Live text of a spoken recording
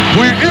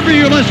wherever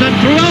you listen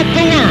throughout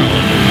the world.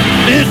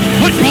 It's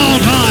football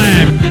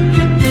time!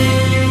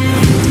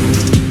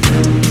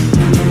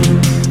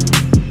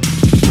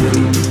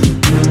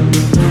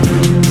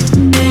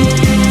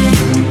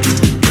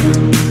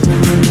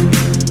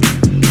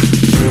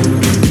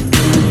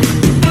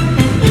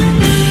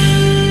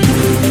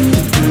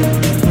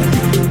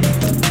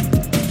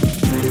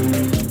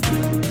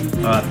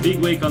 Big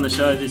week on the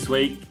show this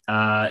week.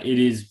 It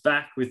is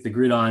back with the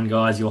Gridiron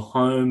Guys, your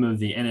home of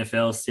the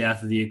NFL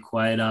south of the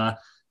equator.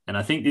 And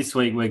I think this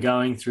week we're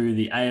going through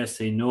the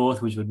AFC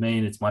North, which would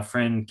mean it's my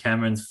friend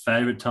Cameron's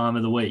favourite time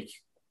of the week.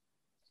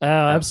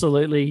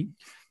 Absolutely.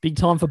 Big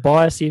time for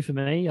bias here for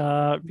me.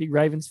 Big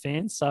Ravens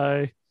fan.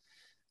 So,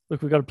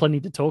 look, we've got plenty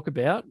to talk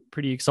about.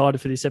 Pretty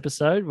excited for this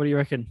episode. What do you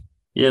reckon?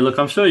 Yeah, look,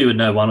 I'm sure you would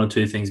know one or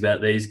two things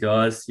about these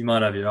guys. You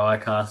might have your eye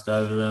cast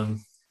over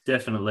them.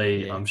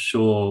 Definitely, yeah. I'm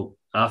sure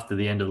after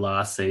the end of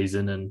last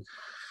season, and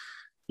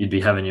you'd be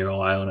having your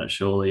eye on it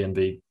surely and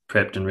be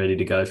prepped and ready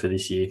to go for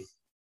this year.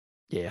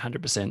 Yeah,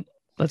 100%.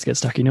 Let's get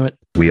stuck into it.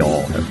 We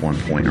all, at one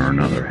point or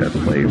another, have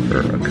played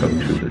for a coach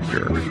who's a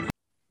jerk.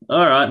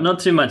 All right,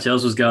 not too much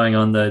else was going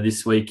on, though,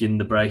 this week in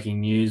the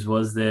breaking news,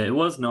 was there? It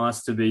was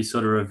nice to be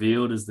sort of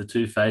revealed as the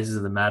two faces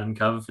of the Madden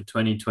cover for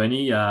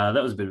 2020.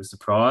 That was a bit of a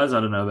surprise. I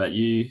don't know about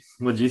you.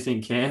 What do you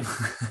think, Cam?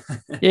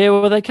 Yeah,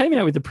 well, they came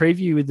out with the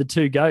preview with the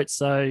two goats,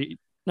 so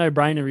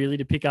no-brainer really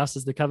to pick us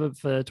as the cover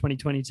for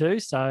 2022.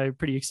 So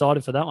pretty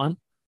excited for that one.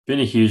 Been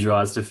a huge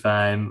rise to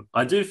fame.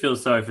 I do feel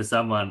sorry for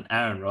someone,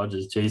 Aaron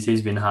Rodgers. Geez,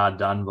 he's been hard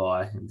done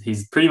by.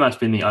 He's pretty much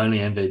been the only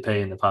MVP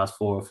in the past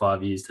 4 or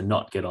 5 years to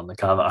not get on the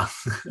cover.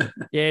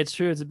 Yeah, it's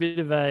true. It's a bit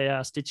of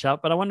a stitch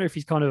up, but I wonder if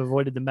he's kind of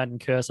avoided the Madden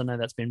curse. I know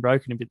that's been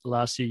broken a bit the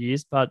last few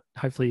years, but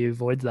hopefully he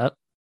avoids that.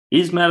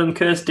 Is Madden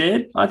curse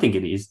dead? I think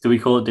it is. Do we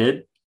call it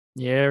dead?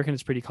 Yeah, I reckon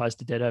it's pretty close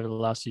to dead over the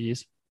last few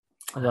years.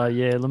 Although,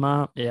 yeah,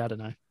 Lamar, yeah, I don't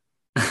know.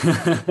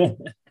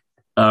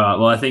 All right,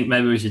 well, I think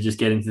maybe we should just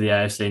get into the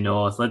AFC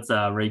North. Let's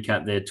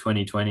recap their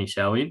 2020,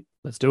 shall we?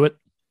 Let's do it.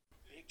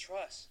 Big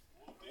trust.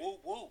 Woo,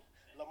 woo.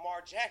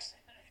 Lamar Jackson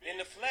in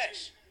the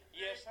flesh.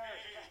 Yes, sir.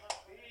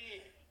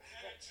 Big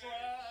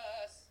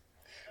trust.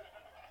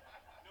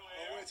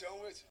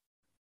 I'm with you.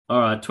 All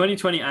right,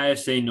 2020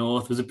 AFC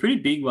North was a pretty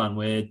big one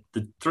where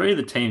the three of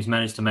the teams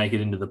managed to make it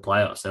into the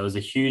playoffs. So it was a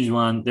huge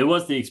one. There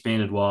was the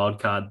expanded wild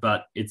card,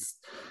 but it's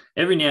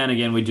every now and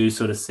again we do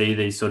sort of see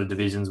these sort of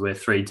divisions where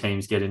three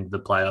teams get into the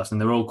playoffs,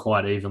 and they're all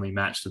quite evenly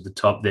matched at the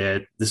top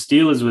there. The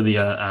Steelers were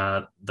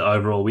the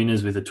overall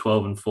winners with a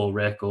 12-4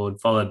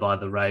 record, followed by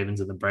the Ravens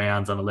and the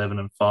Browns on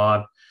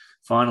 11-5.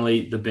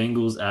 Finally, the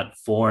Bengals at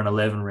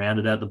 4-11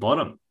 rounded out the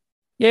bottom.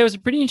 Yeah, it was a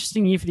pretty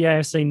interesting year for the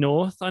AFC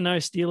North. I know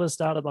Steelers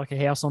started like a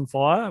house on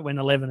fire, went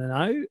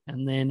 11-0,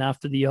 and then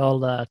after the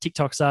old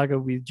TikTok saga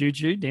with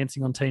Juju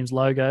dancing on teams'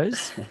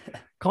 logos,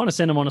 kind of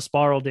sent them on a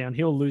spiral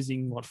downhill,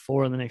 losing,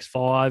 4 in the next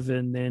 5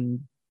 and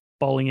then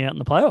bowling out in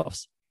the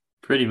playoffs.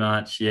 Pretty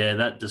much, yeah.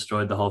 That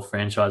destroyed the whole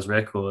franchise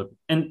record.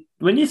 And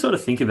when you sort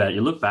of think about it,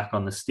 you look back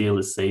on the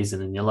Steelers season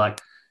and you're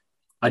like,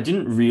 I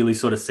didn't really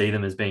sort of see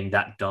them as being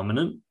that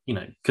dominant. You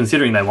know,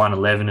 considering they won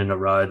 11 in a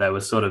row, they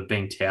were sort of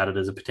being touted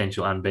as a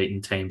potential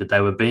unbeaten team, but they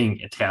were being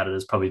touted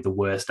as probably the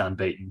worst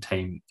unbeaten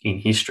team in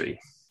history.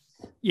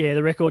 Yeah,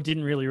 the record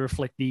didn't really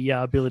reflect the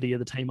ability of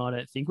the team, I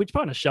don't think, which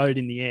kind of showed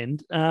in the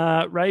end.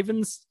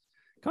 Ravens,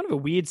 kind of a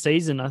weird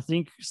season, I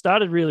think.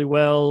 Started really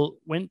well,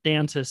 went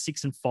down to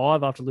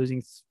 6-5 after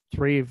losing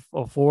 3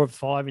 or 4 of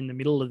 5 in the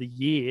middle of the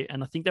year.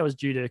 And I think that was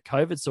due to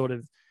COVID sort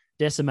of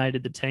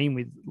decimated the team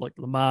with like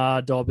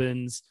Lamar,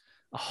 Dobbins,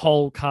 a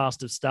whole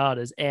cast of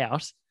starters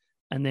out,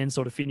 and then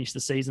sort of finished the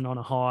season on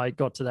a high,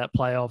 got to that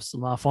playoffs.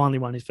 Lamar finally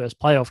won his first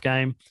playoff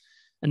game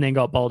and then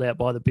got bowled out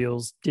by the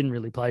Bills. Didn't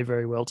really play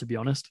very well, to be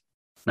honest.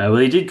 No, well,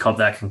 he did cop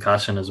that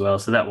concussion as well,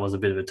 so that was a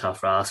bit of a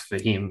tough ask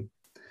for him.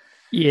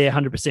 Yeah,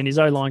 100%. His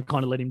O-line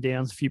kind of let him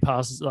down. A few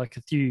passes, like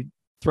a few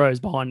throws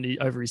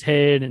over his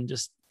head, and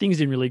just things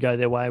didn't really go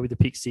their way with the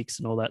pick six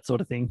and all that sort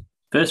of thing.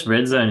 First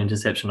red zone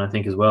interception, I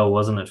think, as well,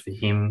 wasn't it, for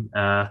him?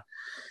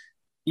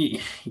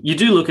 You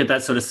do look at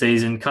that sort of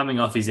season coming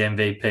off his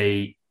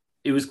MVP.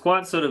 It was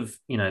quite sort of,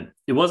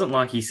 it wasn't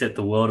like he set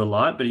the world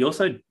alight, but he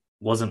also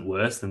wasn't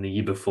worse than the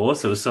year before.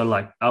 So it was sort of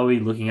like, are we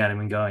looking at him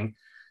and going,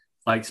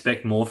 I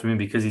expect more from him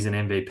because he's an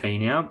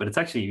MVP now, but it's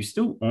actually, he's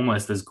still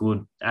almost as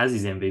good as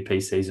his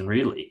MVP season,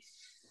 really.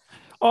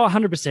 Oh,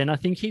 100%. I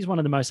think he's one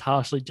of the most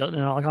harshly judged,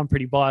 I'm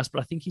pretty biased,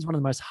 but I think he's one of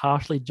the most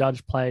harshly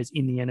judged players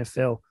in the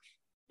NFL.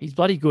 He's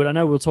bloody good. I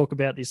know we'll talk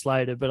about this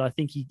later, but I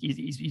think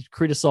he's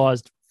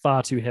criticised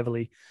far too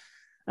heavily.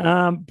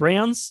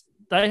 Browns,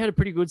 they had a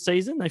pretty good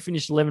season. They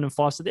finished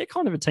 11-5, so they're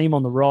kind of a team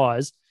on the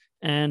rise.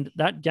 And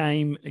that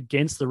game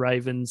against the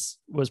Ravens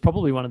was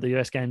probably one of the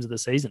best games of the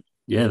season.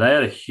 Yeah, they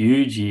had a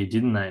huge year,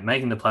 didn't they?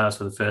 Making the playoffs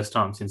for the first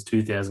time since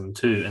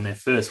 2002 and their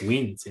first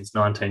win since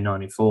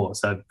 1994.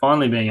 So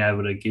finally being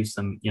able to give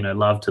some,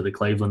 love to the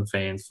Cleveland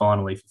fans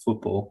finally for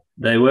football.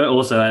 They were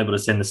also able to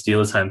send the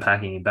Steelers home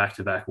packing in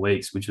back-to-back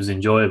weeks, which was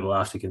enjoyable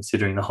after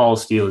considering the whole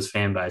Steelers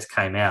fan base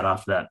came out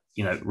after that,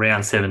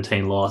 round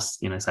 17 loss,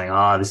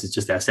 saying, this is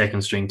just our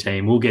second string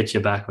team. We'll get you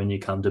back when you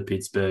come to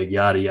Pittsburgh,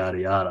 yada, yada,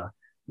 yada.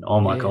 Oh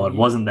my God,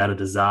 wasn't that a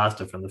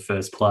disaster from the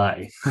first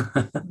play?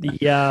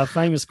 The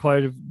famous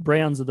quote of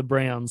Browns are the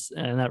Browns,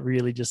 and that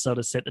really just sort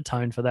of set the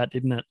tone for that,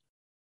 didn't it?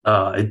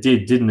 Oh, it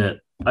did, didn't it?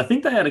 I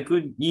think they had a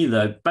good year,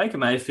 though. Baker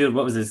Mayfield,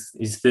 what was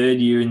his third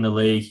year in the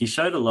league? He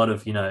showed a lot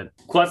of,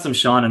 quite some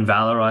shine and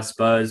valor, I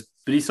suppose,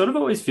 but he sort of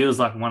always feels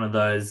like one of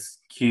those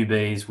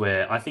QBs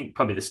where I think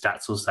probably the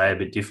stats will say a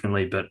bit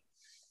differently, but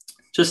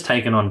just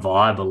taken on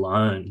vibe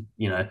alone,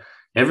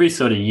 every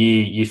sort of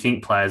year, you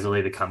think players will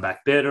either come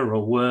back better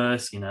or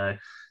worse.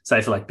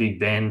 Say for like Big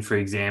Ben, for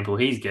example,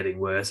 he's getting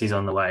worse. He's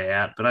on the way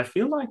out. But I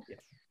feel like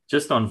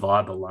just on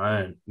vibe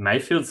alone,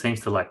 Mayfield seems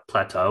to like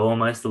plateau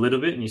almost a little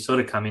bit. And you sort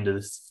of come into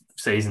this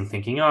season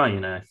thinking,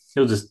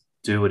 he'll just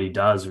do what he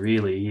does,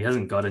 really. He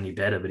hasn't got any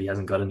better, but he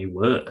hasn't got any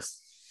worse.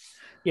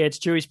 Yeah, it's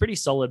true. He's pretty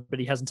solid, but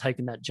he hasn't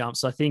taken that jump.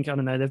 So I think,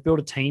 they've built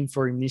a team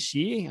for him this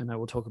year. I know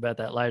we'll talk about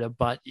that later.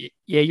 But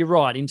yeah, you're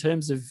right. In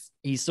terms of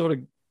he's sort of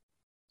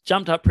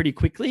jumped up pretty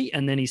quickly,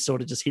 and then he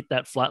sort of just hit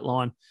that flat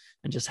line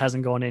and just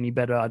hasn't gone any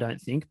better, I don't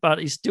think. But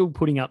he's still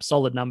putting up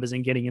solid numbers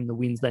and getting in the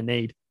wins they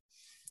need.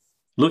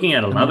 Looking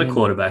at another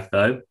quarterback,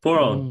 though, poor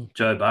old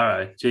Joe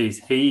Burrow. Geez,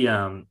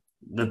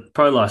 the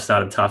pro life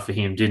started tough for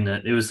him, didn't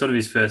it? It was sort of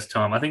his first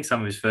time. I think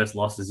some of his first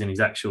losses in his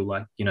actual,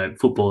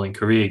 footballing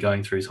career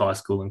going through his high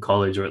school and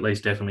college, or at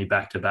least definitely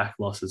back-to-back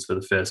losses for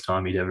the first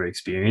time he'd ever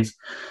experienced.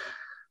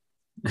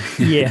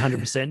 Yeah,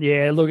 100%.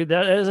 Yeah, look,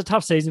 that was a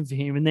tough season for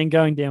him. And then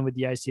going down with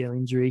the ACL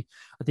injury,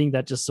 I think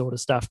that just sort of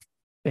stuffed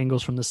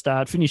Bengals from the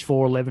start. Finished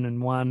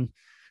 4-11-1.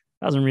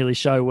 Doesn't really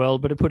show well,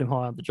 but it put him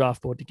high on the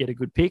draft board to get a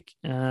good pick.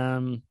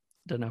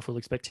 Don't know if we'll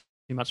expect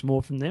too much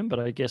more from them, but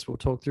I guess we'll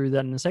talk through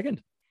that in a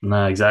second.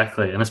 No,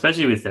 exactly. And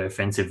especially with their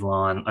offensive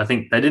line, I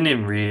think they didn't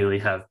even really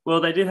have... Well,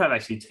 they did have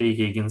actually T.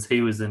 Higgins. He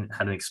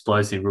had an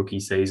explosive rookie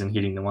season,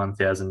 hitting the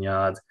 1,000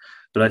 yards.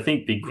 But I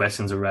think big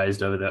questions are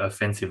raised over the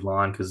offensive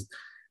line because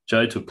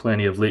Joe took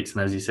plenty of licks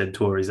and, as you said,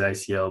 tore his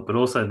ACL. But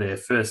also their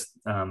first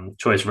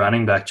choice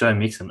running back, Joe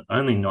Mixon,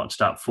 only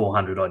notched up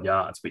 400-odd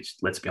yards, which,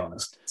 let's be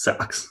honest,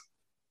 sucks.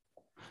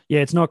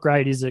 Yeah, it's not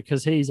great, is it?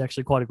 Because he's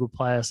actually quite a good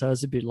player, so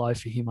it's a bit low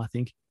for him, I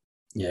think.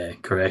 Yeah,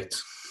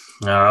 correct.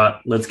 All right,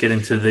 let's get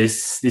into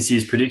this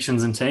year's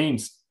predictions and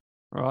teams.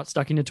 All right,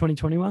 stuck into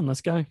 2021.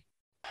 Let's go. Blackwell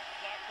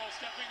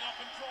stepping up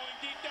and throwing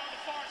deep down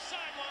the far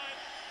sideline.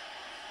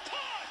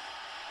 Caught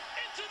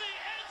into the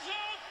end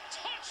zone.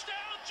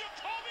 Touchdown,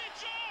 Jacoby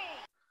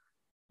Jones.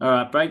 All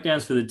right,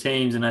 breakdowns for the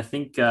teams, and I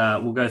think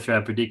we'll go through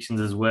our predictions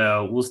as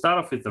well. We'll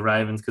start off with the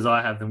Ravens because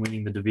I have them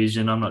winning the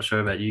division. I'm not sure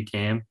about you,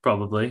 Cam,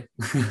 probably.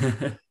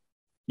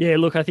 Yeah,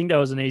 look, I think that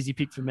was an easy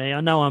pick for me. I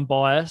know I'm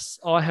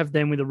biased. I have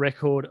them with a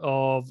record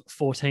of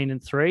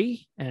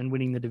 14-3 and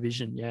winning the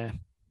division. Yeah.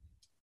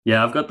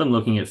 Yeah, I've got them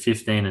looking at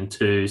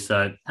 15-2,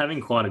 so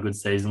having quite a good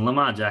season.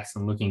 Lamar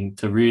Jackson looking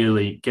to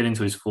really get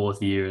into his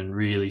fourth year and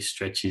really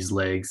stretch his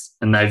legs.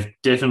 And they've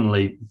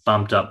definitely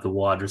bumped up the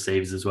wide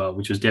receivers as well,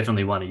 which was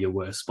definitely one of your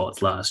worst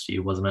spots last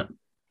year, wasn't it?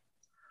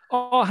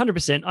 Oh,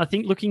 100%. I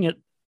think looking at,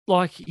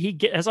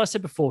 as I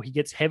said before, he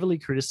gets heavily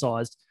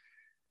criticised.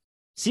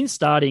 Since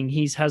starting,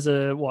 he has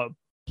a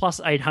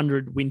plus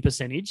 800 win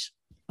percentage.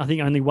 I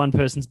think only one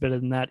person's better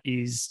than that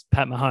is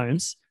Pat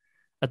Mahomes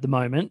at the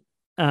moment.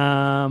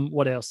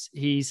 What else?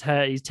 He's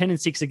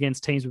 10-6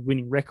 against teams with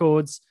winning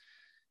records.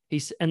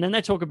 And then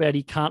they talk about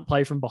he can't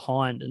play from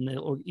behind. And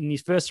in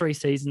his first 3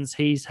 seasons,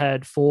 he's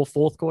had 4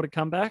 fourth quarter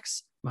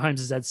comebacks. Mahomes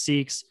has had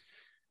 6.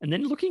 And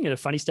then looking at a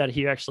funny stat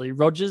here, actually,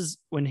 Rodgers,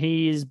 when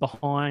he is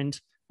behind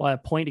by a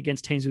point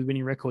against teams with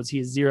winning records, he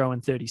is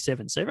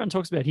 0-37. So everyone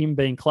talks about him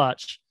being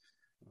clutch.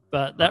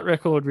 But that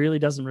record really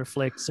doesn't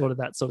reflect sort of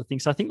that sort of thing.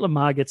 So I think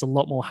Lamar gets a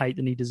lot more hate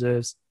than he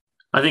deserves.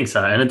 I think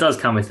so. And it does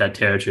come with that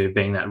territory of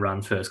being that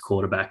run-first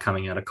quarterback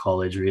coming out of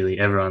college, really.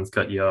 Everyone's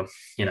got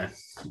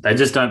they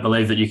just don't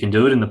believe that you can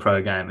do it in the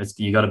pro game.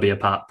 You got to be a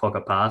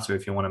pocket passer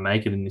if you want to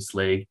make it in this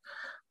league.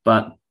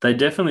 But they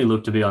definitely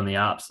look to be on the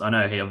ups. I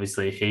know he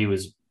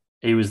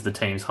was the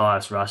team's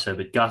highest rusher,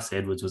 but Gus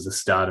Edwards was a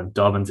stud, and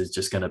Dobbins is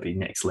just going to be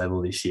next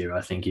level this year,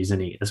 I think, isn't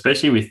he?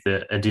 Especially with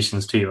the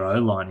additions to your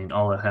O-line in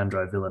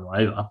Alejandro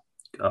Villanueva.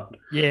 God.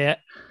 Yeah,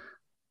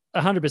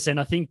 100%.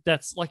 I think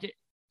that's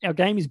our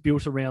game is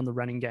built around the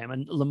running game,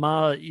 and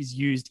Lamar is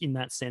used in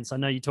that sense. I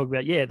know you talk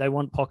about, they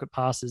want pocket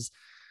passes,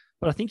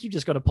 but I think you've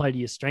just got to play to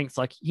your strengths.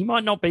 He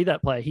might not be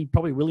that player. He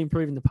probably will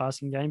improve in the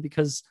passing game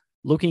because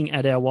looking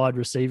at our wide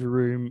receiver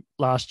room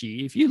last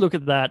year, if you look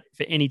at that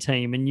for any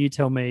team and you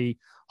tell me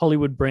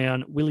Hollywood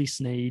Brown, Willie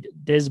Snead,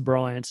 Des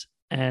Bryant,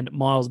 and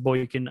Miles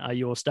Boykin are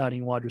your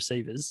starting wide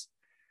receivers,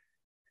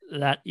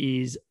 that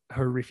is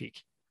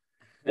horrific.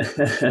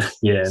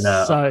 Yeah,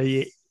 no.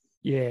 So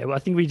yeah, well, I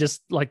think we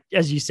just like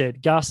as you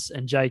said, Gus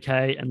and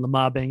JK and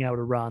Lamar being able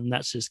to run,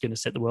 that's just going to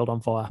set the world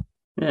on fire.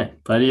 Yeah,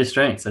 play to your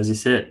strengths, as you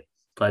said.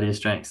 Play to your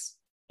strengths.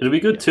 It'll be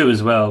good too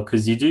as well,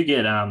 because you do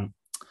get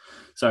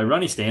so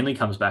Ronnie Stanley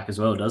comes back as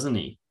well, doesn't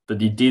he?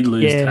 But you did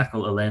lose Yeah,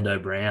 tackle Orlando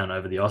Brown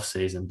over the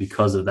offseason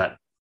because of that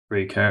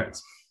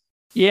recurrence.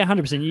 yeah,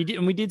 100%. You did,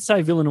 and we did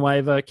say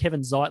Villanueva,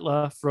 Kevin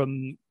Zeitler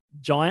from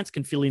Giants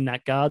can fill in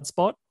that guard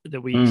spot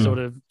that we sort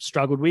of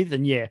struggled with,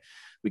 and yeah,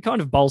 we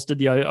kind of bolstered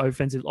the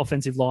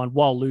offensive line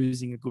while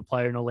losing a good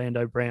player in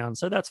Orlando Brown,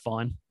 so that's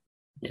fine.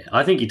 Yeah,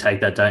 I think you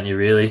take that, don't you,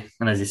 really?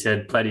 And as you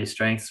said, play to your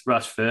strengths,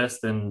 rush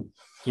first, and,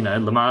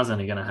 Lamar's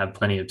only going to have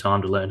plenty of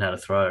time to learn how to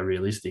throw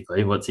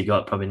realistically. What's he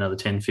got? Probably another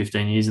 10,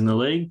 15 years in the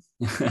league?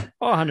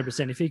 Oh,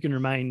 100%. If he can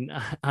remain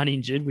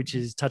uninjured, which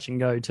is touch and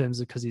go in terms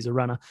of because he's a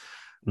runner.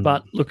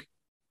 But look,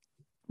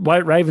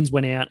 Ravens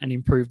went out and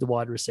improved the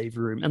wide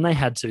receiver room, and they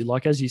had to.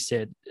 Like, as you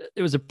said,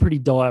 it was a pretty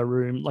dire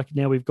room. Like,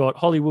 now we've got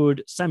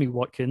Hollywood, Sammy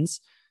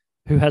Watkins,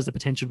 who has the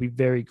potential to be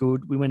very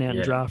good. We went out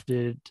and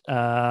drafted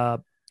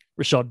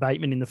Rashad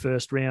Bateman in the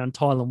first round,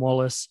 Tylan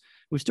Wallace.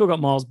 We've still got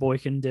Miles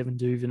Boykin, Devin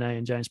Duvernay,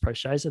 and James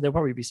Prochet. So there'll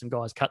probably be some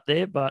guys cut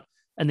there.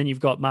 And then you've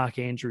got Mark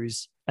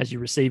Andrews as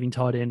your receiving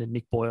tight end and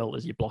Nick Boyle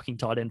as your blocking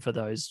tight end for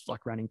those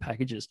like running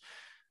packages.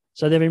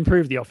 So they've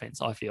improved the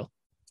offense, I feel.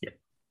 Yeah.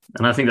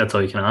 And I think that's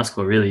all you can ask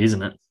for, really,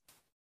 isn't it?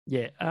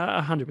 Yeah,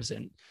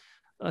 100%.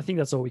 I think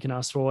that's all we can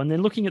ask for. And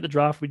then looking at the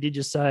draft, we did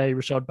just say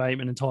Rashad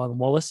Bateman and Tylan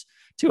Wallace.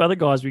 Two other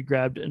guys we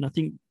grabbed, and I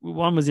think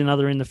one was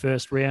another in the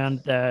first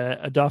round,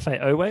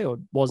 Adafe Owe, or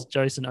was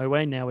Jason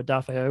Owe, now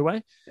Adafe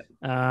Owe.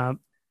 Yep.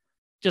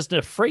 Just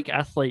a freak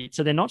athlete.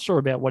 So they're not sure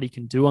about what he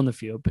can do on the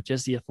field, but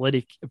just the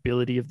athletic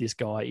ability of this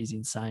guy is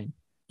insane.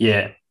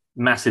 Yeah,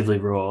 massively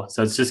raw.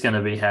 So it's just going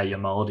to be how you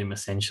mold him,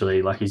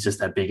 essentially. Like, he's just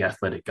that big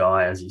athletic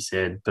guy, as you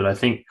said. But I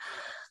think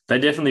they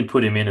definitely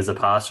put him in as a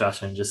pass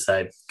rusher and just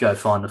say, go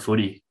find the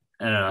footy.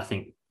 And I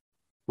think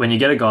when you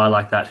get a guy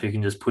like that who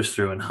can just push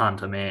through and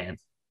hunt a man,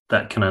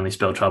 that can only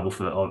spell trouble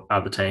for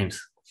other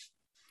teams.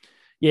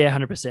 Yeah,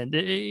 100%.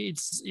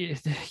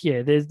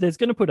 There's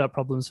going to put up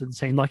problems for the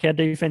team. Like, our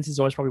defense is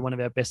always probably one of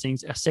our best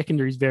things. Our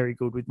secondary is very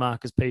good with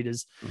Marcus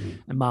Peters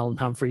and Marlon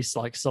Humphreys,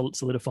 like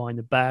solidifying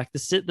the back.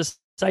 The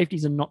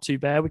safeties are not too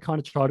bad. We kind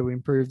of try to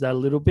improve that a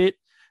little bit.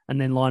 And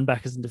then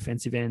linebackers and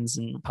defensive ends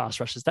and pass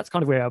rushers. That's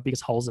kind of where our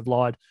biggest holes have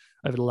lied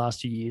over the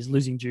last few years.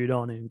 Losing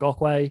Judon and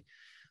Ngakwe,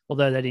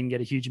 although they didn't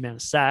get a huge amount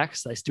of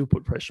sacks, they still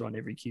put pressure on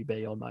every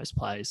QB on most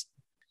plays.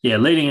 Yeah,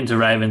 leading into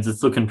Ravens,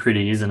 it's looking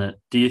pretty, isn't it?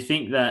 Do you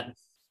think that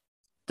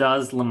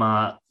does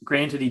Lamar,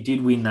 granted he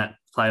did win that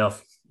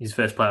his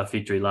first playoff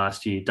victory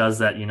last year, does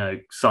that,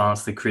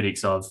 silence the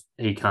critics of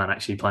he can't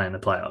actually play in the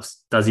playoffs?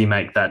 Does he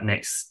make that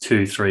next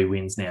 2-3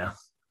 wins now?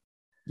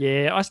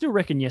 Yeah, I still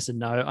reckon yes and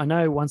no. I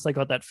know once they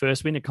got that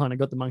first win, it kind of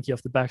got the monkey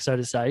off the back, so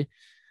to say.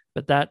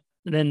 But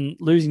then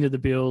losing to the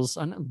Bills,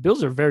 I know the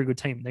Bills are a very good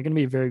team. They're going to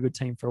be a very good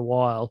team for a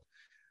while.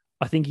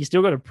 I think he's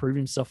still got to prove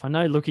himself. I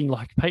know looking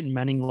like Peyton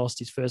Manning lost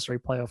his first 3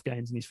 playoff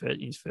games in his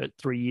first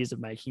 3 years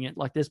of making it.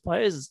 Like, there's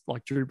players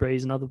like Drew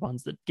Brees and other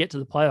ones that get to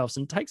the playoffs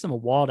and it takes them a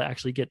while to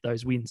actually get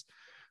those wins.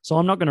 So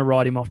I'm not going to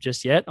write him off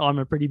just yet. I'm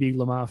a pretty big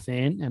Lamar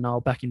fan and I'll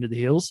back him to the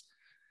hills.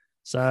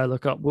 So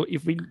look,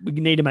 if we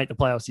need to make the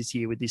playoffs this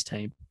year with this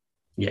team.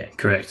 Yeah,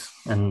 correct.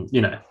 And,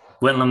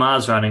 when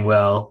Lamar's running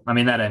well, I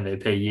mean, that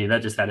MVP year,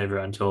 that just had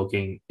everyone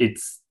talking.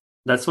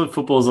 That's what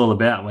football's all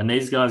about. When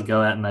these guys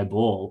go out and they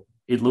ball,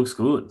 it looks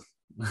good.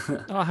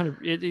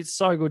 It's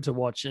so good to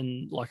watch.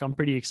 And like, I'm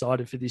pretty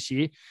excited for this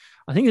year.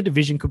 I think the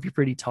division could be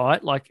pretty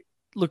tight. Like,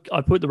 look,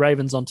 I put the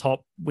Ravens on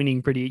top,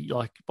 winning pretty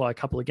like by a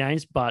couple of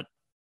games, but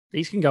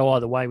these can go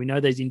either way. We know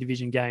these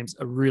in-division games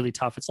are really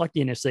tough. It's like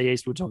the NFC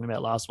East we were talking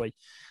about last week.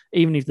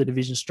 Even if the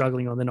division's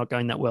struggling or they're not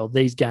going that well,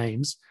 these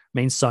games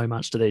mean so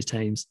much to these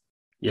teams.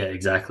 Yeah,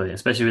 exactly.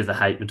 Especially with the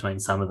hate between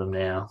some of them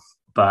now.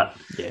 But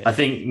yeah. I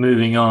think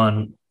moving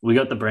on, we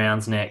got the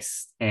Browns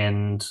next,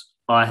 and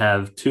I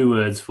have 2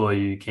 words for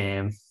you,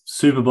 Cam.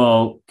 Super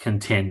Bowl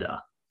contender.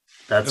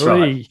 That's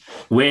right.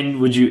 When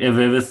would you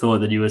ever thought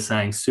that you were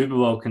saying Super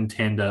Bowl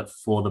contender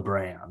for the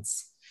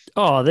Browns?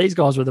 Oh, these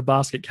guys were the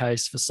basket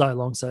case for so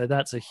long, so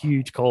that's a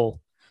huge call.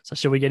 So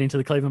shall we get into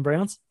the Cleveland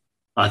Browns?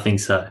 I think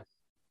so.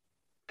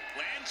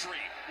 Landry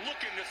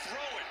looking to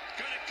throw it.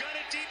 Gonna gun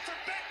it deep for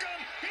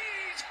Beckham.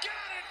 He's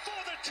got it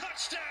for the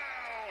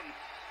touchdown.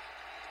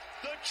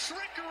 The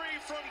trickery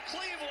from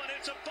Cleveland.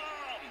 It's a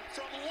bomb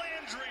from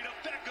Landry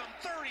to Beckham.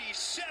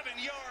 37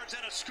 yards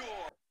and a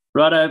score.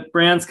 Righto,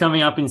 Browns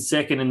coming up in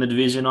second in the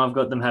division. I've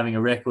got them having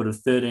a record of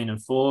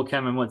 13-4.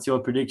 Cameron, what's your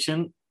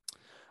prediction?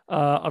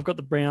 I've got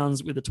the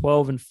Browns with a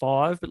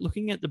 12-5, but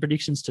looking at the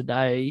predictions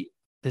today,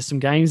 there's some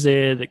games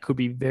there that could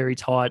be very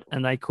tight,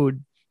 and they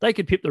could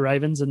pip the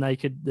Ravens, and they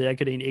could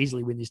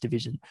easily win this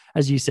division.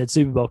 As you said,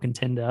 Super Bowl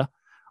contender.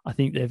 I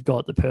think they've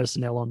got the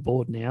personnel on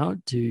board now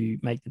to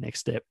make the next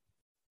step.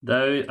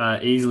 They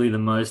are easily the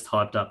most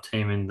hyped up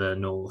team in the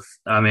North.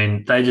 I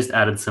mean, they just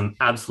added some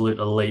absolute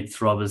elite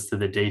throbbers to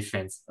the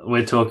defense.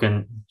 We're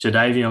talking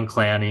Jadeveon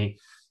Clowney,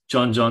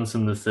 John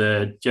Johnson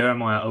III,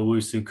 Jeremiah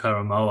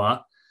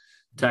Owusu-Karamoa,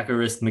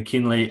 Takarist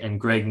McKinley, and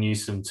Greg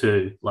Newsom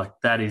too. Like,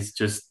 that is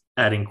just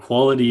adding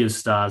quality of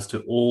stars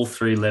to all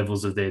three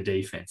levels of their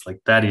defense.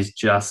 Like, that is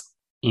just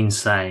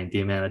insane,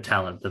 the amount of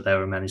talent that they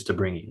were managed to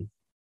bring in.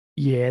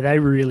 Yeah, they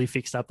really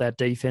fixed up that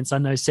defense. I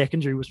know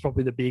secondary was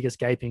probably the biggest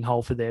gaping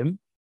hole for them,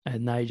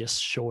 and they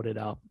just shored it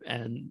up.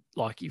 And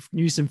like, if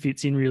Newsom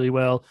fits in really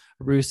well,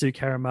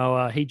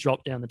 Owusu-Karamoa, he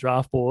dropped down the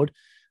draft board,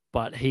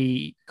 but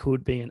he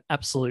could be an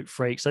absolute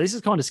freak. So this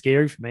is kind of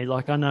scary for me.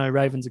 Like, I know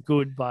Ravens are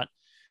good, but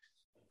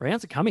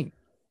Browns are coming.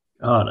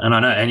 God, and I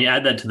know, and you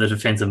add that to the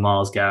defense of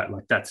Myles Garrett,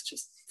 like, that's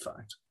just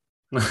fucked.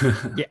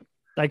 Yeah,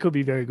 they could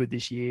be very good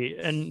this year.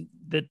 And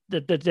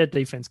that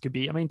defense could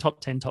be, I mean, top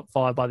 10, top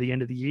 5 by the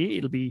end of the year.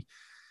 It'll be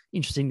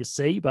interesting to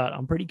see, but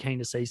I'm pretty keen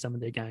to see some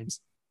of their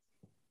games.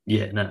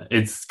 Yeah, no,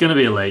 it's going to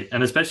be elite.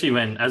 And especially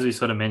when, as we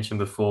sort of mentioned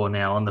before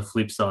now, on the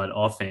flip side,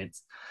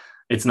 offense,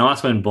 it's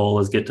nice when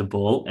ballers get to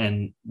ball.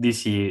 And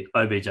this year,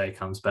 OBJ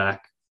comes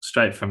back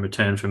straight from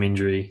return from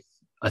injury.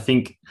 I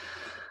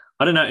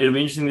don't know, it'll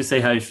be interesting to see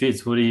how he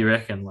fits. What do you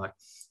reckon? Like,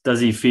 does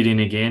he fit in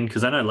again?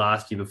 Because I know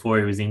last year before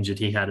he was injured,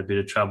 he had a bit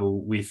of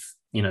trouble with,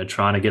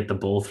 trying to get the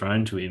ball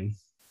thrown to him.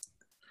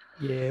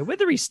 Yeah,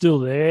 whether he's still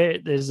there,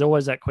 there's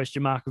always that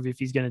question mark of if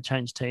he's going to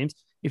change teams.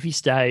 If he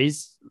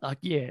stays,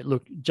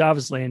 look,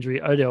 Jarvis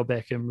Landry, Odell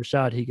Beckham,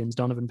 Rashard Higgins,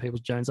 Donovan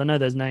Peoples-Jones. I know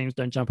those names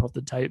don't jump off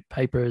the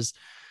paper as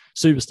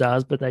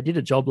superstars, but they did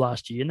a job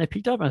last year, and they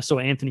picked up, I saw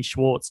Anthony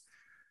Schwartz,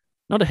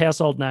 not a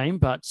household name,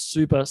 but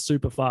super,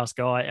 super fast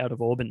guy out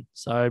of Auburn.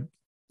 So,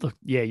 look,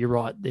 yeah, you're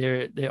right.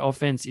 Their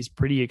offense is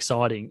pretty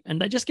exciting,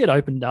 and they just get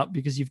opened up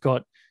because you've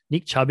got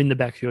Nick Chubb in the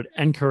backfield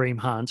and Kareem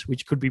Hunt,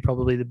 which could be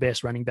probably the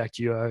best running back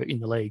duo in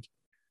the league.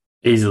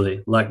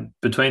 Easily. Like,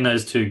 between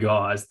those two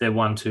guys, their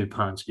 1-2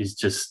 punch is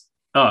just,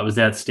 it was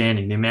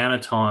outstanding. The amount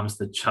of times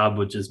that Chubb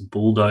would just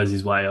bulldoze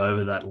his way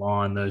over that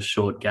line, those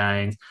short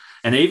gains.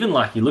 And even,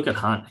 like, you look at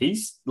Hunt,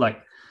 he's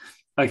like,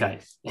 okay,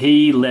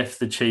 he left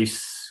the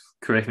Chiefs,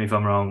 correct me if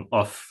I'm wrong,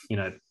 off,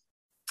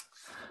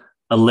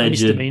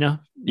 alleged misdemeanor.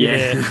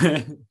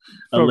 Yeah.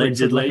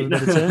 Allegedly.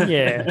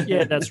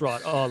 Yeah, that's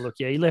right. Oh, look,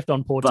 yeah, he left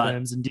on poor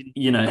terms and didn't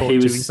he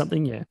was doing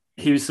something. Yeah.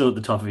 He was still at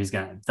the top of his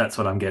game. That's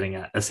what I'm getting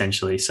at,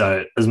 essentially.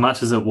 So as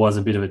much as it was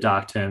a bit of a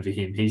dark turn for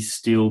him, he's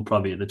still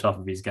probably at the top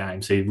of his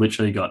game. So you've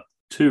literally got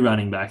two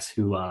running backs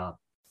who are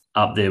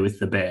up there with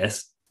the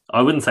best.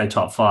 I wouldn't say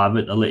top 5,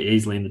 but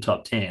easily in the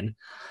top 10.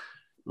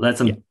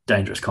 That's a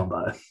dangerous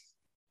combo.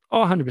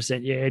 Oh,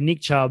 100%. Yeah.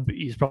 Nick Chubb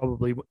is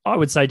probably, I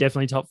would say,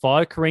 definitely top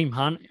 5. Kareem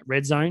Hunt,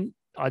 red zone,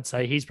 I'd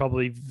say he's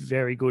probably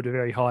very good,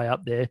 very high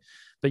up there.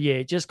 But yeah,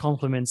 it just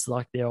complements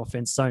like their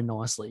offense so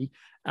nicely.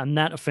 And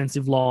that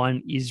offensive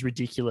line is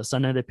ridiculous. I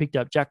know they picked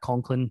up Jack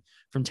Conklin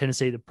from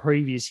Tennessee the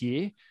previous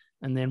year.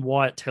 And then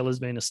Wyatt Teller's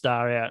been a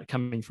star out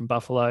coming from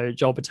Buffalo.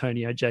 Joel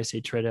Bitonio,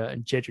 JC Treader,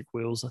 and Jedrick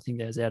Wills, I think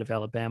that was out of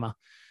Alabama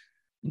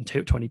in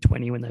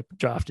 2020 when they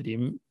drafted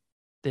him.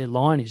 Their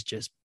line is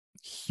just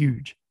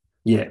huge.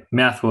 Yeah,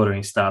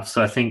 mouth-watering stuff.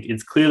 So I think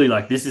it's clearly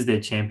like this is their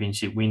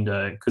championship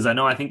window, because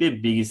I think their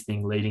biggest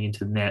thing leading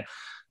into the net,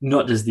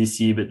 not just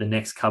this year, but the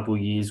next couple of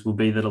years, will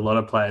be that a lot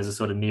of players are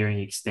sort of nearing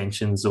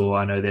extensions, or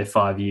I know their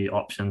 5-year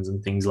options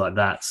and things like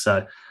that.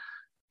 So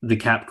the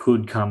cap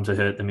could come to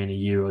hurt them in a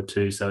year or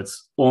two. So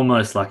it's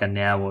almost like a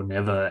now or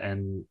never.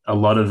 And a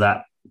lot of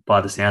that,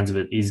 by the sounds of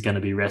it, is going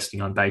to be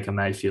resting on Baker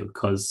Mayfield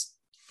because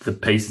the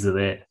pieces are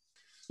there.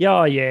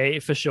 Yeah,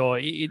 for sure.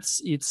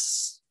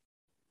 It's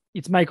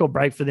make or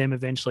break for them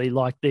eventually.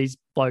 Like, these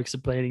blokes are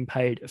being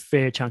paid a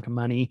fair chunk of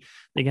money.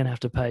 They're going to have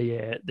to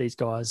pay these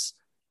guys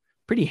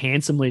pretty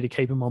handsomely to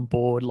keep them on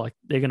board. Like,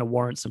 they're going to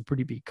warrant some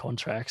pretty big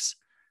contracts.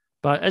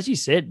 But as you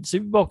said,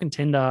 Super Bowl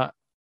contender,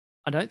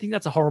 I don't think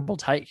that's a horrible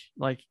take.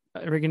 Like,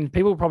 I reckon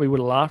people probably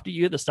would have laughed at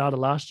you at the start of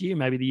last year,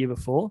 maybe the year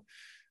before.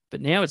 But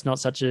now it's not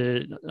such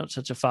a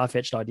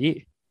far-fetched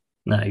idea.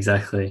 No,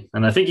 exactly.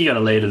 And I think you got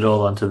to lead it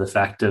all onto the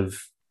fact of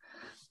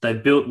they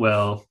built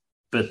well,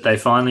 but they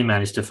finally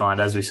managed to find,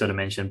 as we sort of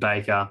mentioned,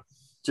 Baker,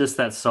 just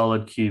that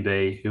solid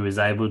QB who was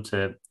able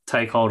to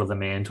take hold of the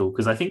mantle.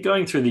 Because I think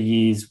going through the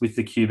years with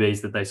the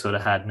QBs that they sort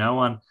of had,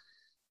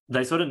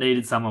 they sort of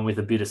needed someone with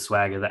a bit of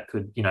swagger that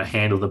could,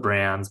 handle the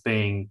Browns,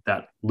 being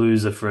that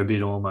loser for a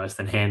bit almost,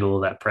 and handle all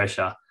that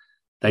pressure.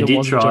 They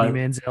did try Johnny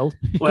Manziel.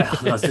 Well,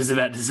 I was just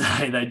about to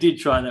say they did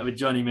try that with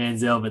Johnny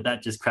Manziel, but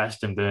that just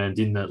crashed and burned,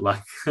 didn't it?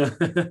 Like,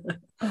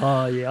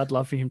 oh yeah, I'd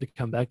love for him to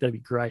come back. That'd be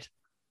great.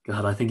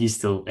 God, I think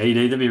he'd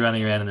either be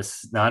running around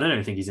I don't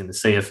even think he's in the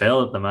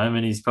CFL at the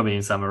moment. He's probably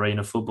in some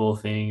arena football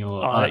thing.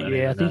 Or I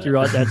think you're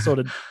right. That sort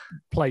of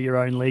play your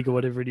own league or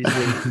whatever it is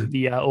where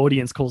the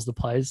audience calls the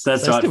players.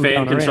 That's right,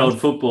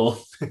 fan-controlled football.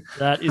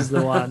 That is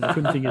the one. I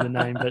couldn't think of the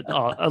name, but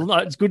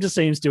it's good to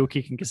see him still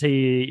kicking because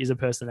he is a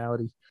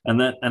personality.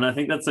 And I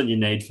think that's what you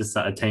need for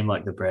a team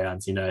like the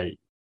Browns.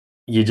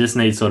 You just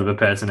need sort of a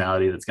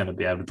personality that's going to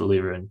be able to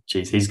deliver. And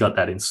geez, he's got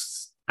that in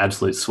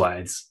absolute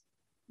swathes.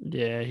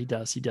 Yeah, he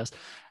does.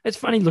 It's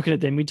funny looking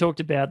at them. We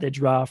talked about their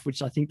draft,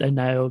 which I think they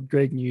nailed.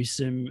 Greg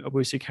Newsom,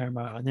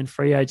 Owusu-Karamoa, and then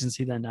free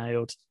agency they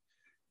nailed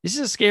this is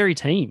a scary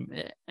team.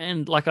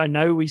 And like, I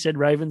know we said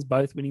Ravens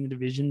both winning the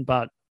division,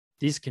 but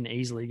this can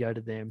easily go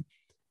to them.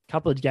 A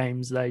couple of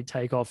games they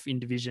take off in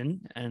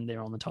division and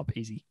they're on the top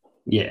easy.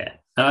 Yeah.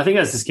 And I think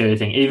that's the scary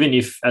thing. Even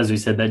if, as we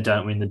said, they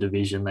don't win the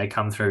division, they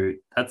come through.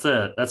 That's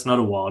not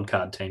a wild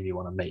card team you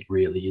want to meet,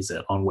 really, is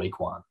it, on week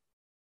one?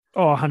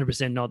 Oh,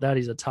 100% not. That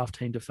is a tough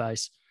team to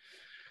face.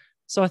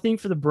 So I think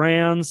for the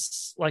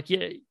Browns,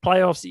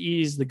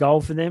 playoffs is the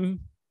goal for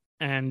them,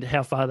 and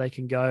how far they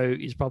can go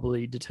is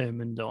probably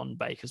determined on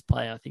Baker's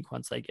play, I think,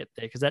 once they get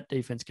there, because that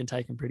defense can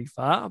take them pretty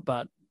far,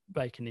 but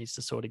Baker needs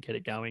to sort of get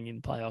it going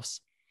in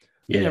playoffs.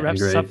 Yeah, that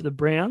wraps us up for the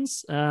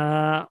Browns.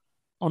 On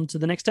to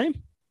the next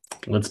team.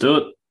 Let's do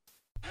it.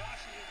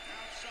 Washington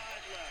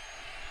outside left.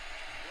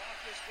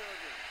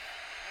 Roethlisberger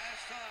has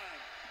time.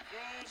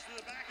 Throws to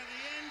the back of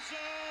the end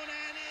zone,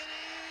 and it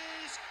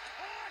is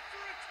caught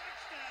for a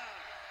touchdown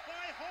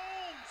by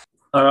Holmes.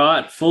 All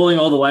right, falling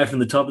all the way from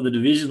the top of the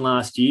division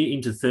last year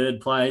into third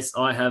place,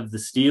 I have the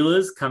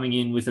Steelers coming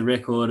in with a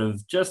record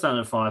of just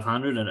under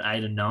 500 at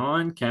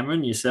 8-9.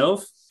 Cameron,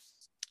 yourself?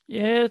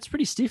 Yeah, it's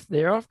pretty stiff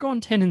there. I've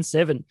gone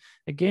 10-7.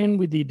 Again,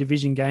 with the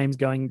division games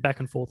going back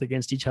and forth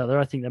against each other,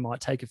 I think they might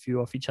take a few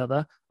off each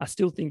other. I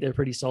still think they're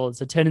pretty solid.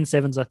 So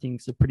 10-7, I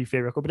think, is a pretty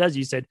fair record. But as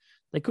you said,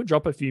 they could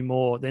drop a few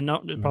more. They're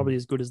not probably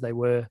as good as they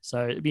were.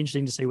 So it'd be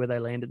interesting to see where they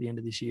land at the end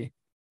of this year.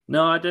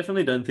 No, I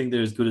definitely don't think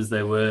they're as good as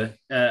they were.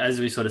 As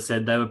we sort of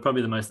said, they were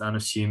probably the most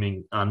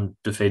unassuming,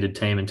 undefeated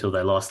team until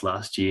they lost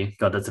last year.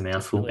 God, that's a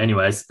mouthful. Really?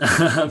 Anyways,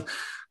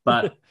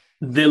 but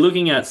they're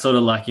looking at sort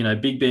of like,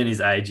 Big Ben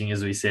is aging,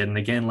 as we said. And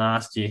again,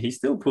 last year, he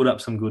still put up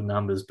some good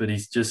numbers, but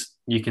he's just,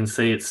 you can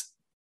see it's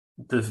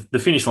the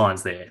finish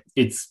line's there.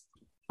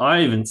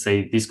 I even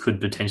see this could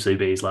potentially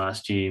be his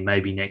last year,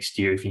 maybe next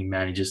year if he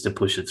manages to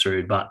push it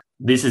through. But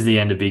this is the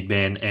end of Big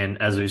Ben.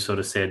 And as we've sort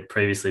of said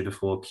previously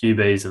before,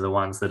 QBs are the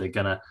ones that are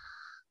going to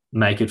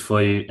make it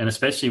for you. And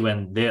especially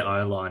when their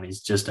O-line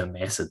is just a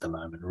mess at the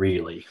moment,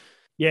 really.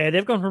 Yeah,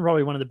 they've gone from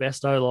probably one of the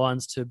best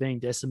O-lines to being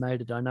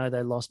decimated. I know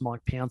they lost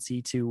Mike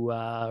Pouncey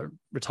to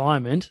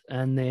retirement,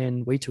 and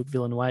then we took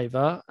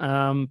Villanueva.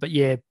 But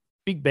yeah,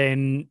 Big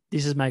Ben,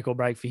 this is make or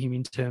break for him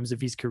in terms of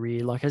his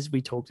career. Like, as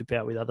we talked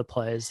about with other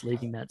players,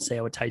 leaving that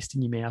sour taste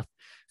in your mouth,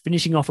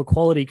 finishing off a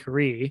quality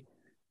career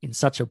in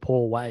such a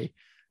poor way.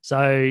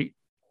 So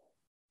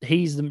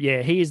he is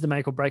the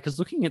make or break. Because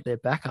looking at their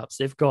backups,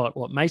 they've got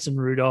Mason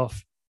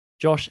Rudolph,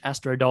 Josh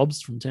Astro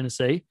Dobbs from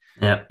Tennessee,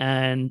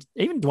 and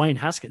even Dwayne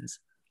Haskins.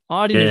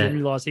 I didn't even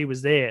realize he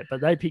was there,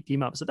 but they picked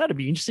him up. So that'd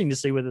be interesting to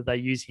see whether they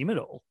use him at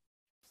all.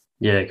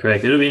 Yeah,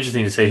 correct. It'll be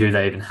interesting to see who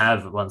they even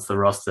have once the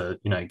roster,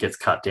 gets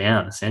cut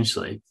down,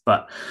 essentially.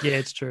 But yeah,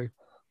 it's true.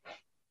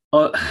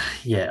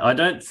 I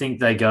don't think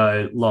they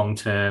go long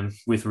term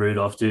with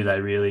Rudolph, do they?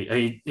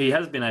 Really? He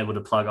has been able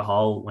to plug a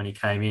hole when he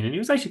came in, and he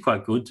was actually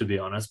quite good, to be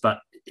honest.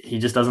 But he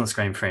just doesn't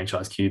scream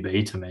franchise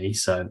QB to me.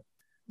 So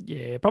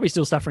yeah, probably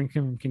still suffering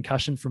from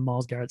concussion from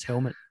Myles Garrett's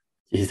helmet.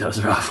 Yeah, that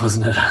was rough,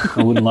 wasn't it?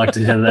 I wouldn't like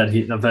to have that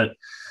hit, but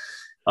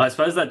I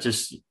suppose that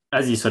just,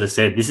 as you sort of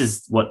said, this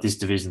is what this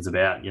division's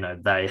about.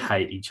 They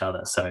hate each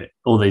other. So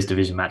all these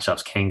division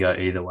matchups can go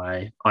either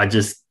way.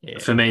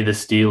 For me, the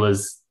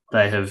Steelers,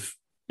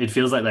 it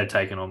feels like they've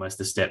taken almost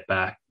a step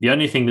back. The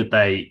only thing that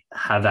they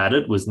have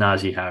added was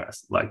Najee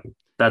Harris. Like,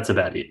 that's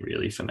about it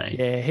really for me.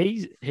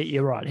 Yeah,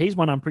 you're right. He's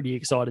one I'm pretty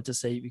excited to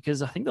see,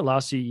 because I think the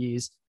last few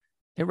years,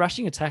 their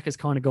rushing attack has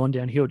kind of gone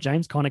downhill.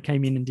 James Conner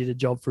came in and did a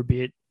job for a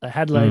bit. They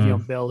had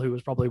Le'Veon Bell, who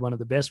was probably one of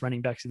the best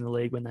running backs in the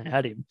league when they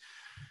had him.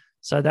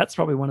 So that's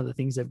probably one of the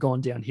things they've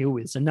gone downhill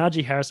with. So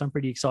Najee Harris, I'm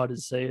pretty excited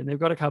to see. And they've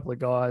got a couple of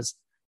guys,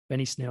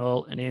 Benny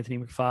Snell and Anthony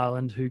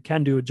McFarland, who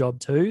can do a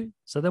job too.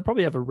 So they'll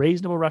probably have a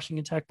reasonable rushing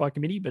attack by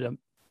committee. But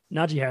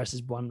Najee Harris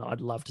is one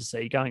I'd love to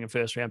see, going a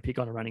first-round pick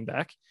on a running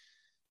back.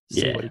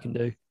 See what he can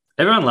do.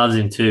 Everyone loves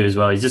him too as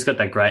well. He's just got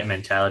that great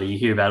mentality. You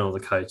hear about all the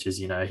coaches,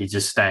 he's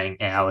just staying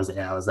hours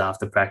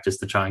after practice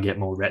to try and get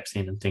more reps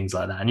in and things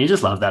like that. And you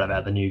just love that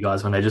about the new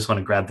guys, when they just want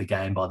to grab the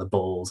game by the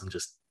balls and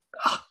just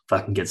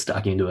fucking get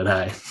stuck into it,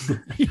 hey?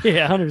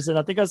 Yeah, 100%.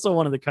 I think I saw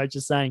one of the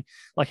coaches saying,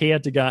 like, he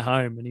had to go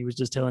home, and he was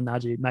just telling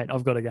Najee, mate,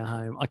 I've got to go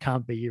home. I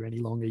can't be here any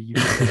longer. You've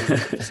got to leave the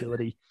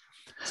facility.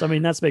 So, I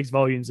mean, that speaks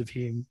volumes of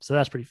him. So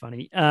that's pretty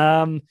funny.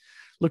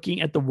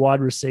 Looking at the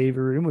wide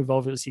receiver room, we've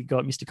obviously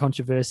got Mr.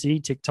 Controversy,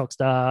 TikTok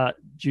star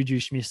Juju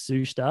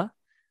Smith-Schuster,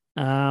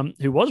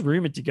 who was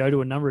rumored to go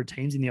to a number of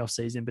teams in the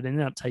offseason, but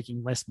ended up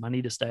taking less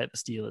money to stay at the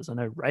Steelers. I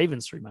know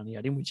Ravens threw money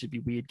at him, which would be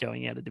weird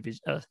going out of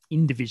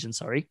division.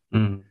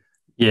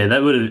 Yeah,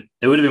 it would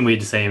have been weird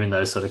to see him in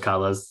those sort of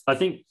colors. I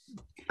think,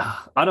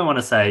 I don't want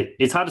to say,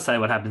 it's hard to say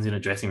what happens in a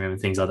dressing room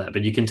and things like that,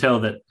 but you can tell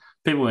that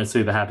people weren't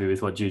super happy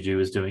with what Juju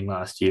was doing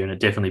last year, and it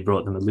definitely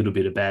brought them a little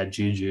bit of bad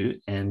juju,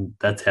 and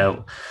that's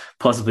how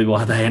possibly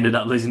why they ended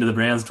up losing to the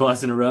Browns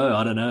twice in a row.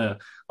 I don't know.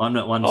 I'm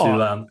not one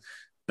to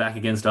back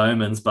against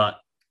omens, but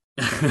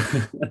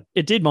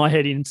it did my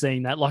head in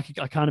seeing that. Like,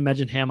 I can't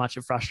imagine how much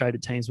it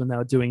frustrated teams when they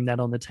were doing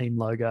that on the team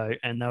logo,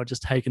 and they were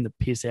just taking the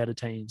piss out of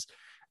teams,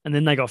 and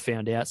then they got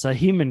found out. So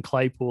him and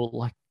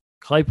Claypool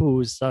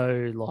was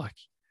so, like,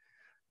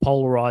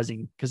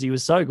 polarizing because he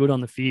was so good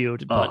on the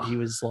field, but he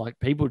was like,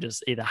 people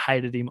just either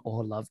hated him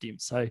or loved him.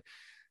 So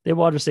their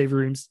wide receiver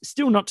room's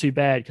still not too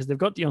bad because they've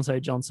got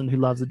Deontay Johnson, who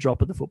loves the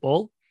drop of the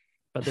football,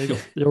 but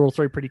they're all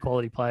three pretty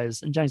quality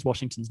players, and James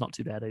Washington's not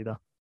too bad either.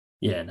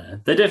 Yeah, no,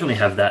 they definitely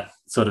have that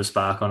sort of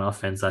spark on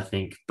offense, I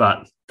think.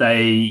 But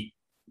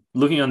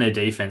looking on their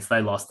defense,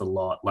 they lost a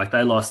lot. Like,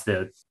 they lost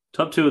their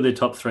top two of their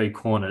top three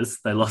corners.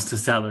 They lost to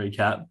salary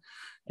cap.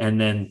 And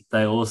then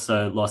they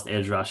also lost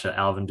edge rusher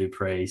Alvin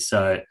Dupree.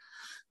 So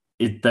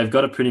they've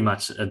got a pretty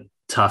much a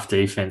tough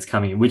defense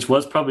coming in, which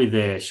was probably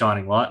their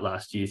shining light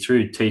last year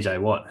through TJ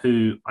Watt,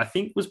 who I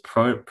think was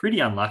pretty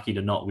unlucky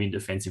to not win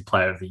Defensive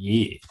Player of the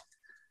Year.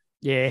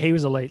 Yeah, he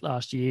was elite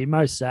last year.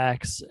 Most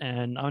sacks,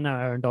 and I know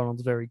Aaron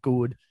Donald's very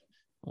good,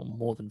 or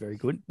more than very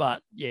good.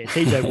 But yeah,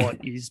 TJ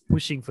Watt is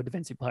pushing for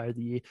Defensive Player of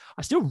the Year.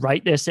 I still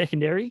rate their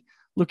secondary.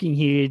 Looking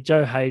here,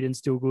 Joe Hayden's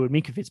still good.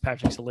 Minka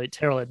Fitzpatrick's elite.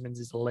 Terrell Edmonds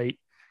is elite.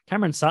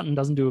 Cameron Sutton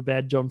doesn't do a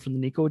bad job from the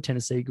nickel,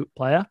 Tennessee good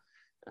player.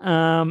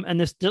 And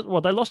they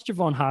lost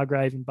Javon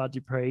Hargrave and Bud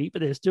Dupree,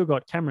 but they've still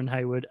got Cameron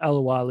Hayward,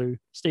 Aluwalu,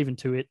 Stephen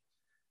Tuitt,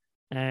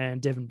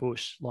 and Devin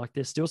Bush. Like,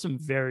 there's still some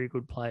very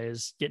good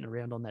players getting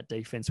around on that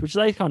defense, which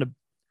they kind of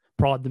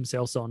pride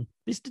themselves on.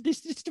 This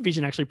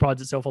division actually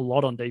prides itself a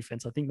lot on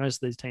defense. I think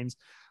most of these teams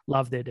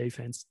love their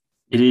defense.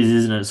 It is,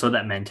 isn't it? Sort of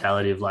that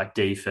mentality of like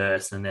D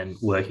first and then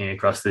working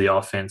across to the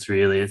offense,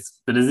 really. It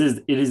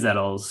is that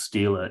old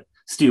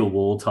steel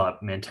wall type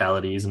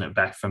mentality, isn't it?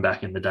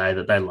 Back in the day,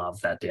 that they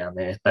love that down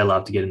there. They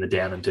love to get in the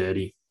down and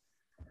dirty.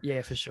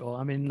 Yeah, for sure.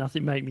 I mean,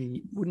 nothing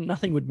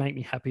would make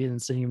me happier than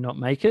seeing him not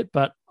make it,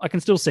 but I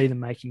can still see them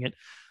making it.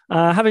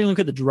 Having a look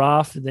at the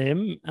draft for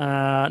them,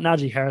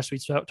 Najee Harris, we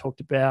talked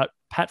about,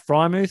 Pat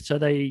Frymouth. So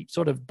they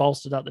sort of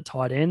bolstered up the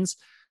tight ends,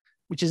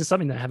 which is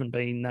something that haven't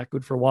been that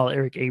good for a while.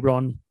 Eric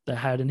Ebron they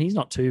had, and he's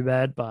not too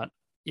bad, but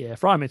yeah,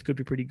 Frymouth could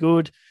be pretty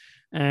good.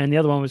 And the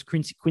other one was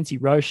Quincy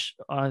Roche,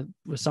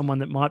 was someone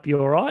that might be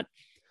all right.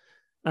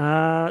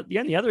 The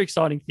only other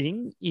exciting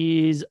thing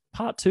is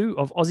part 2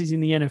 of Aussies in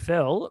the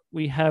NFL.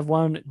 We have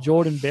one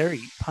Jordan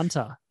Berry,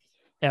 punter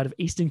out of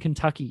Eastern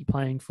Kentucky,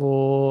 playing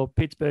for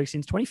Pittsburgh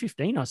since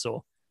 2015, I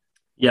saw.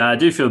 Yeah, I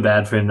do feel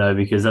bad for him, though,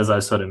 because as I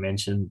sort of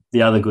mentioned,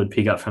 the other good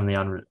pickup from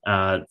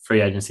the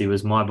free agency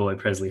was my boy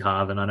Presley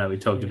Harvin. I know we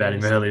talked about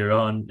him earlier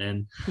on,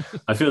 and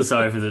I feel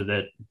sorry for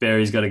that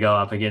Berry's got to go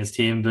up against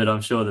him, but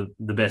I'm sure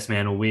the best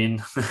man will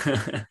win.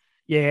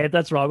 Yeah,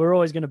 that's right. We're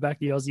always going to back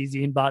the Aussies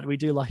in, but we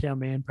do like our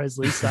man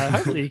Presley. So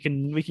hopefully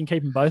we can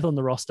keep them both on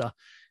the roster,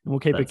 and we'll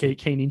keep a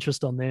keen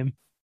interest on them.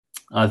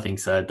 I think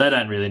so. They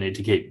don't really need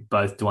to keep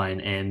both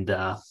Dwayne and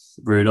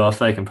Rudolph.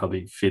 They can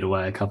probably fit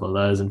away a couple of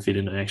those and fit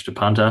in an extra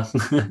punter.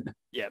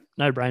 Yeah,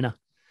 no brainer.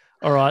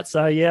 All right.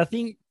 So, yeah, I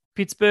think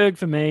Pittsburgh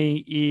for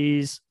me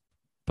is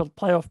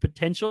playoff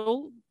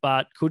potential,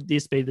 but could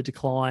this be the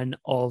decline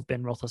of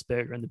Ben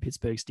Roethlisberger and the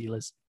Pittsburgh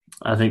Steelers?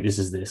 I think this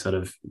is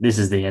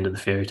the end of the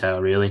fairy tale,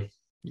 really.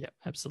 Yeah,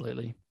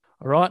 absolutely.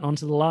 All right, on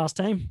to the last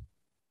team.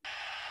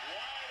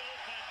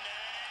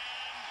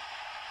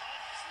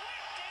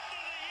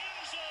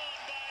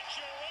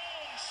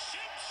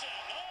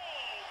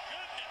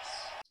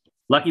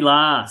 Lucky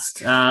last,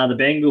 the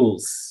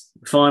Bengals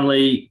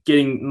finally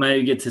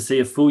maybe get to see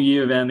a full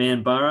year of our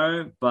man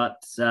Burrow,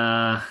 but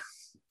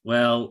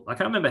well, I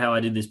can't remember how I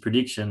did this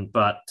prediction,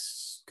 but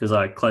because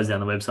I closed down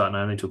the website and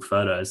I only took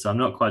photos, so I'm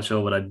not quite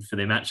sure what I did for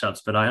their matchups,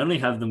 but I only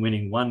have them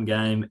winning 1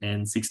 game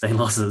and 16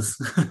 losses.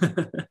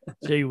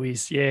 Gee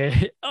whiz, yeah.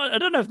 I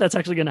don't know if that's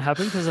actually going to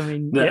happen because, I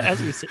mean, No. yeah,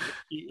 as you said,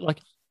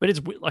 but it's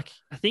like,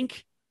 I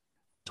think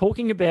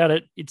talking about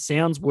it, it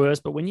sounds worse,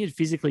 but when you're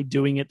physically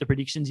doing it, the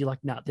predictions, you're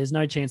like, nah, there's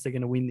no chance they're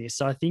going to win this.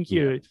 So I think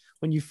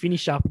when you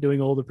finish up doing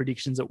all the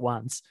predictions at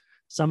once,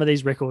 some of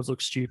these records look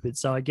stupid.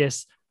 So I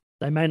guess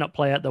they may not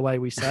play out the way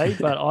we say,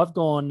 but I've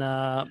gone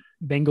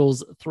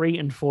Bengals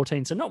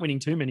 3-14, so not winning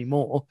too many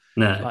more.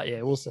 No. But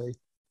yeah, we'll see.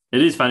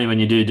 It is funny when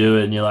you do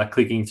it and you're like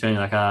clicking through and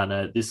you're like,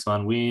 no, this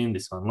one win,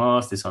 this one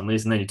lost, this one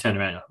lose, and then you turn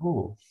around and you're like,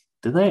 oh,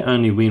 did they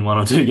only win 1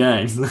 or 2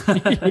 games?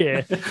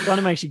 Yeah, kind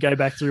of makes you go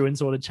back through and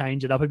sort of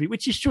change it up a bit,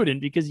 which you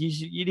shouldn't because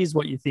it is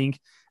what you think.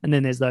 And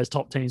then there's those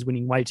top teams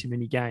winning way too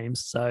many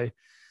games. So,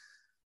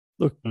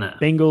 look,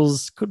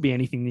 Bengals could be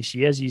anything this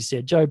year. As you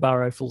said, Joe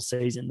Burrow full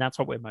season. That's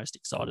what we're most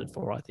excited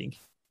for, I think.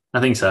 I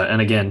think so.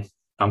 And again,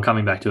 I'm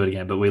coming back to it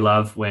again, but we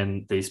love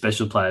when these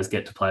special players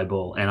get to play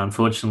ball. And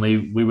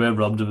unfortunately, we were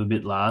robbed of a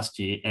bit last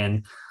year.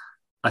 And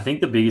I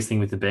think the biggest thing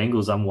with the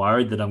Bengals, I'm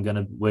worried that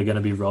we're going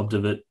to be robbed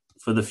of it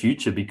for the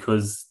future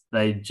because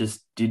they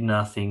just did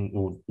nothing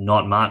or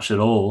not much at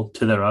all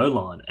to their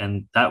O-line.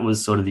 And that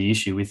was sort of the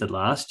issue with it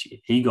last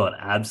year. He got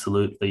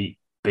absolutely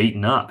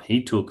beaten up.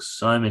 He took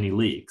so many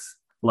licks.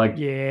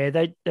 Yeah,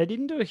 they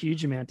didn't do a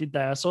huge amount, did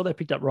they? I saw they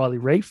picked up Riley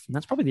Reif, and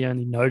that's probably the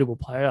only notable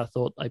player I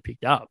thought they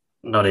picked up.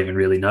 Not even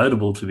really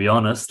notable, to be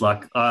honest.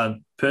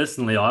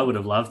 Personally, I would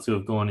have loved to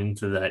have gone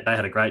into that. They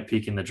had a great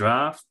pick in the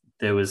draft.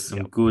 There was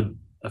some good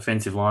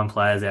offensive line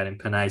players out in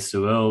Penei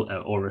Sewell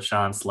or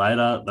Rashawn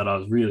Slater that I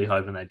was really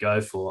hoping they'd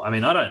go for. I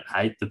mean, I don't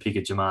hate the pick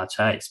of Jamar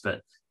Chase, but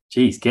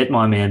geez, get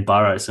my man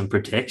Burrow some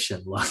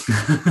protection.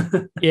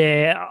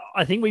 Yeah,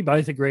 I think we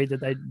both agreed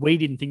that we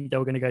didn't think they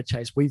were going to go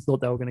Chase. We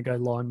thought they were going to go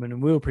lineman,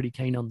 and we were pretty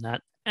keen on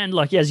that. And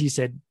like, as you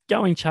said,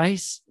 going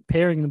Chase,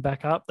 pairing them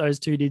back up, those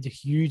two did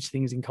huge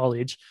things in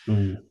college.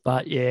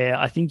 But yeah,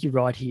 I think you're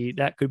right here.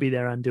 That could be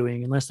their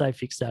undoing. Unless they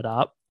fix that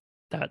up,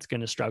 that's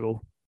going to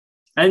struggle.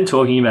 And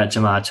talking about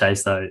Jamar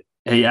Chase, though,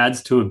 he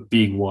adds to a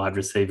big wide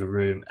receiver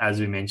room. As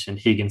we mentioned,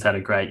 Higgins had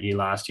a great year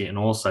last year, and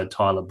also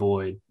Tyler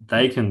Boyd.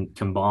 They can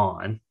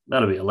combine.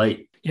 That'll be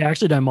elite. Yeah, I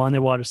actually don't mind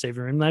their wide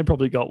receiver room. They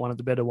probably got one of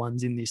the better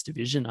ones in this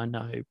division. I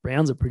know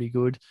Browns are pretty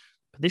good,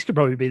 but this could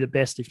probably be the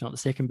best, if not the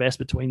second best,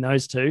 between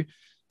those two.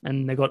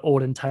 And they've got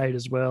Auden Tate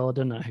as well. I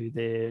don't know who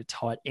their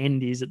tight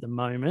end is at the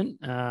moment,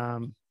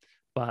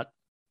 but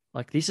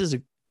like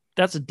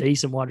that's a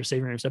decent wide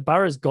receiver room. So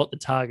Burrow's got the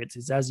targets.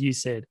 Is, as you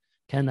said,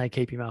 can they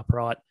keep him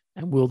upright?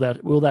 And will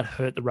that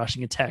hurt the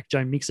rushing attack?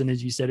 Joe Mixon,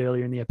 as you said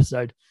earlier in the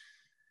episode,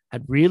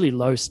 had really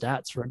low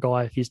stats for a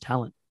guy of his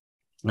talent.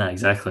 No,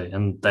 exactly.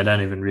 And they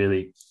don't even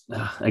really,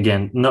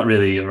 again, not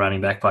really a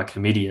running back by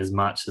committee as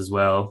much as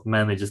well,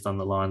 mainly just on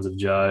the lines of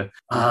Joe.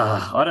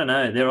 I don't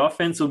know. Their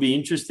offense will be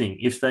interesting.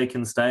 If they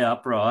can stay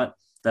upright,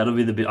 that'll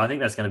be I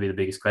think that's going to be the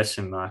biggest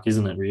question mark,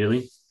 isn't it,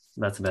 really?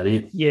 That's about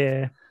it.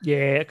 Yeah,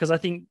 because I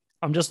think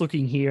I'm just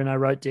looking here and I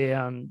wrote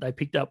down they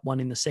picked up one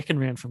in the second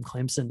round from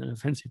Clemson, an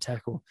offensive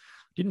tackle.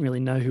 Didn't really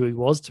know who he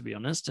was, to be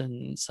honest.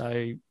 And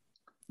so,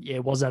 yeah,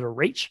 was that a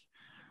reach?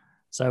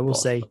 So we'll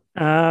see.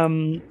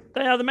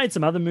 They made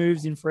some other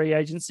moves in free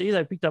agency.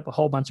 They picked up a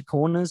whole bunch of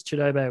corners,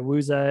 Chidobe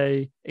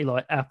Awuzie,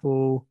 Eli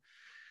Apple.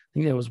 I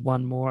think there was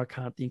one more I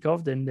can't think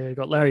of. Then they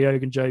got Larry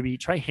Ogunjobi.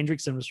 Trey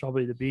Hendrickson was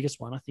probably the biggest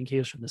one. I think he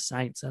was from the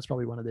Saints. That's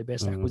probably one of their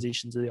best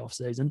acquisitions of the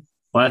offseason.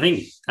 Well, I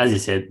think, as you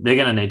said, they're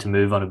going to need to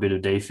move on a bit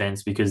of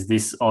defense because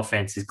this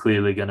offense is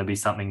clearly going to be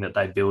something that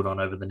they build on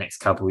over the next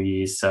couple of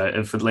years. So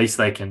if at least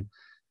they can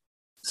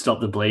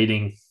stop the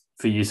bleeding,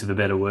 for use of a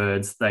better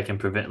words, they can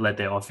let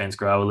their offense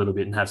grow a little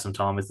bit and have some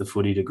time with the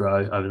footy to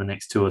grow over the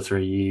next 2 or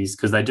 3 years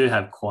because they do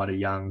have quite a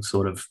young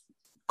sort of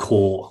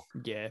core.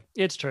 Yeah,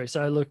 it's true.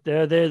 So look,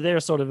 they're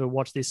sort of a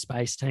watch this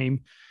space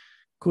team.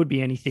 Could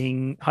be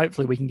anything.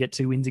 Hopefully we can get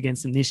 2 wins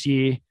against them this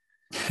year.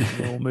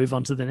 We'll move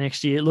on to the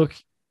next year. Look,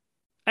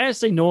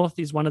 AFC North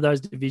is one of those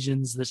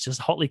divisions that's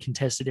just hotly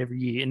contested every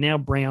year. And now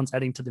Browns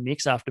adding to the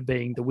mix after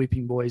being the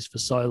whipping boys for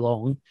so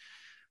long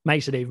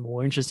makes it even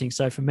more interesting.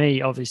 So for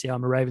me, obviously,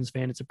 I'm a Ravens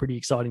fan. It's a pretty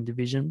exciting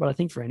division. But I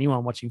think for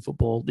anyone watching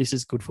football, this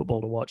is good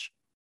football to watch.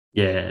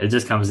 Yeah, it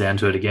just comes down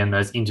to it again,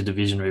 those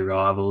interdivisionary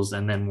rivals.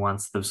 And then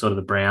once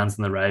the Browns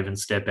and the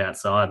Ravens step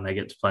outside and they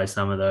get to play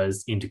some of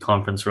those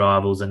interconference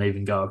rivals and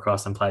even go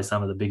across and play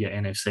some of the bigger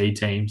NFC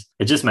teams,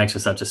 it just makes for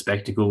such a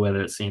spectacle,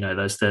 whether it's,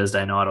 those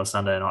Thursday night or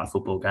Sunday night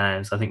football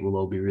games. I think we'll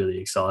all be really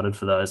excited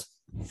for those.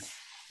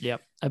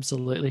 Yep,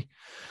 absolutely.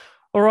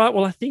 All right,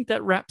 well, I think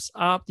that wraps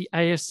up the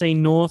AFC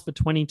North for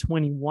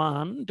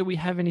 2021. Do we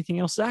have anything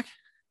else, Zach?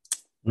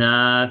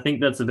 Nah, I think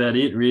that's about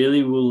it,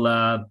 really.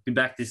 We'll be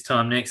back this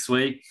time next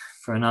week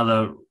for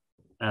another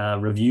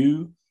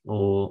review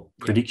or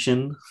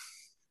prediction.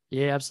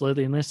 Yeah,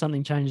 absolutely. Unless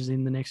something changes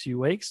in the next few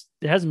weeks.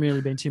 There hasn't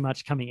really been too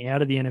much coming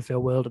out of the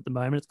NFL world at the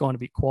moment. It's gone a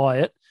bit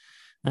quiet.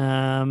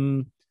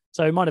 So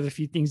we might have a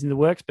few things in the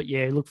works, but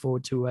yeah, look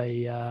forward to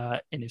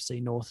a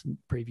NFC North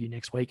preview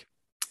next week.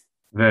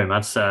 Very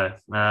much so.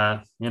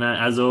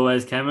 As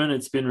always, Cameron,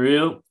 it's been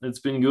real. It's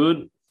been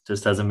good.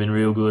 Just hasn't been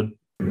real good.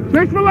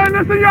 Thanks for letting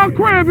us in your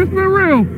crib. It's been real.